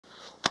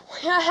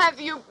Where have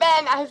you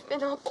been? I've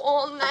been up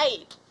all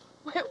night.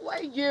 Where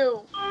were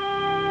you?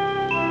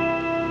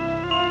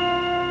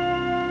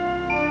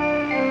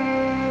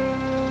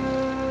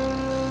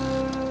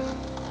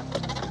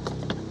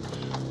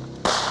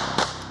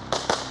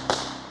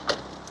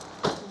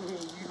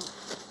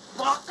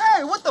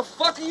 Hey, what the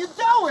fuck are you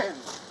doing?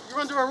 You're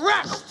under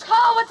arrest.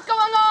 Carl, what's going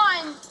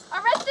on?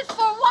 Arrested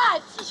for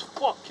what? This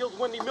fuck killed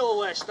Wendy Miller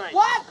last night.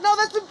 What? No,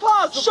 that's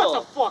impossible. Shut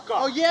the fuck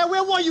up. Oh, yeah?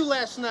 Where were you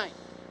last night?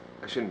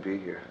 I shouldn't be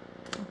here.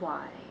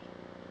 Why?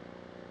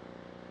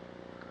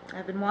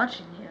 I've been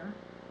watching you.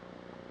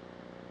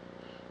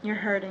 You're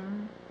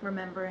hurting,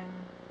 remembering.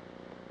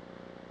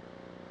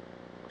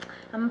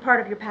 I'm a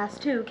part of your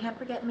past too. Can't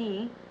forget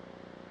me.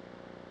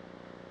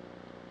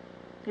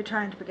 You're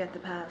trying to forget the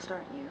past,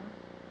 aren't you?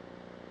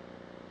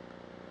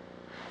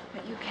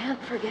 But you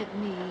can't forget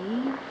me.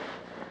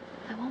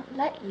 I won't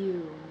let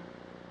you.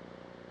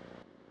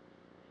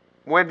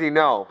 Wendy,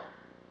 no.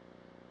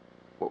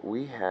 What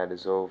we had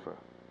is over.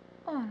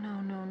 Oh,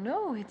 no, no,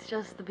 no. It's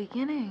just the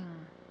beginning.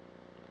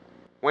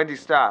 Wendy,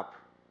 stop.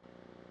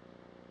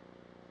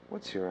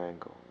 What's your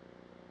angle?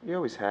 You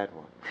always had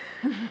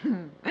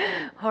one.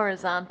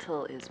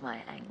 Horizontal is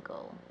my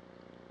angle.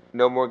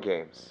 No more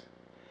games.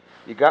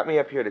 You got me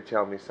up here to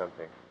tell me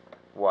something.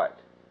 What?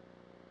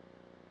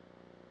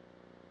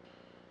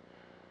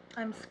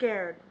 I'm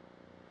scared.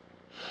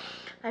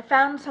 I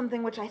found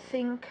something which I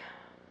think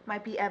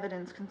might be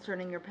evidence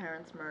concerning your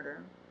parents'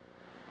 murder.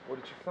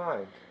 What did you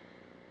find?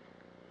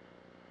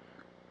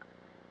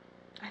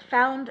 I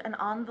found an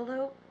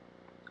envelope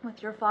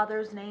with your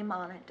father's name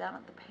on it down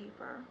at the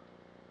paper.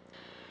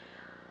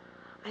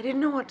 I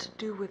didn't know what to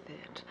do with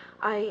it.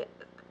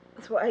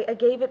 So I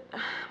gave it...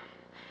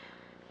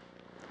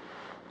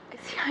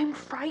 See, I'm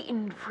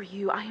frightened for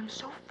you. I am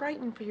so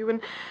frightened for you, and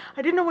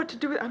I didn't know what to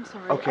do with it. I'm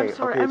sorry. Okay, I'm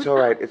sorry. okay, it's all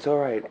right. It's all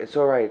right. It's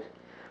all right.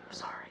 I'm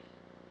sorry.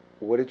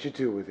 What did you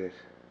do with it?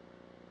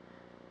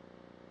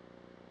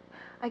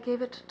 I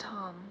gave it to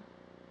Tom.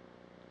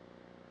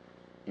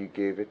 You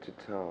gave it to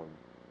Tom.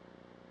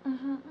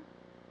 Mm-hmm.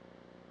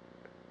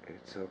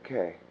 It's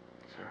okay.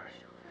 It's all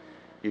right.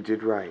 You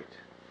did right.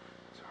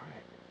 It's all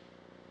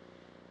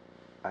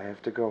right. I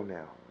have to go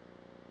now.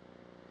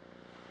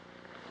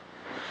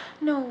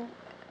 No.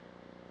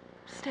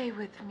 Stay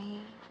with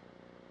me.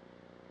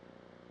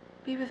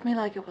 Be with me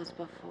like it was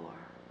before.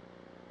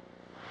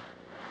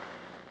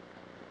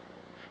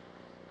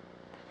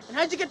 And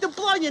how'd you get the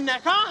blood in your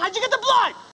neck, huh? How'd you get the blood?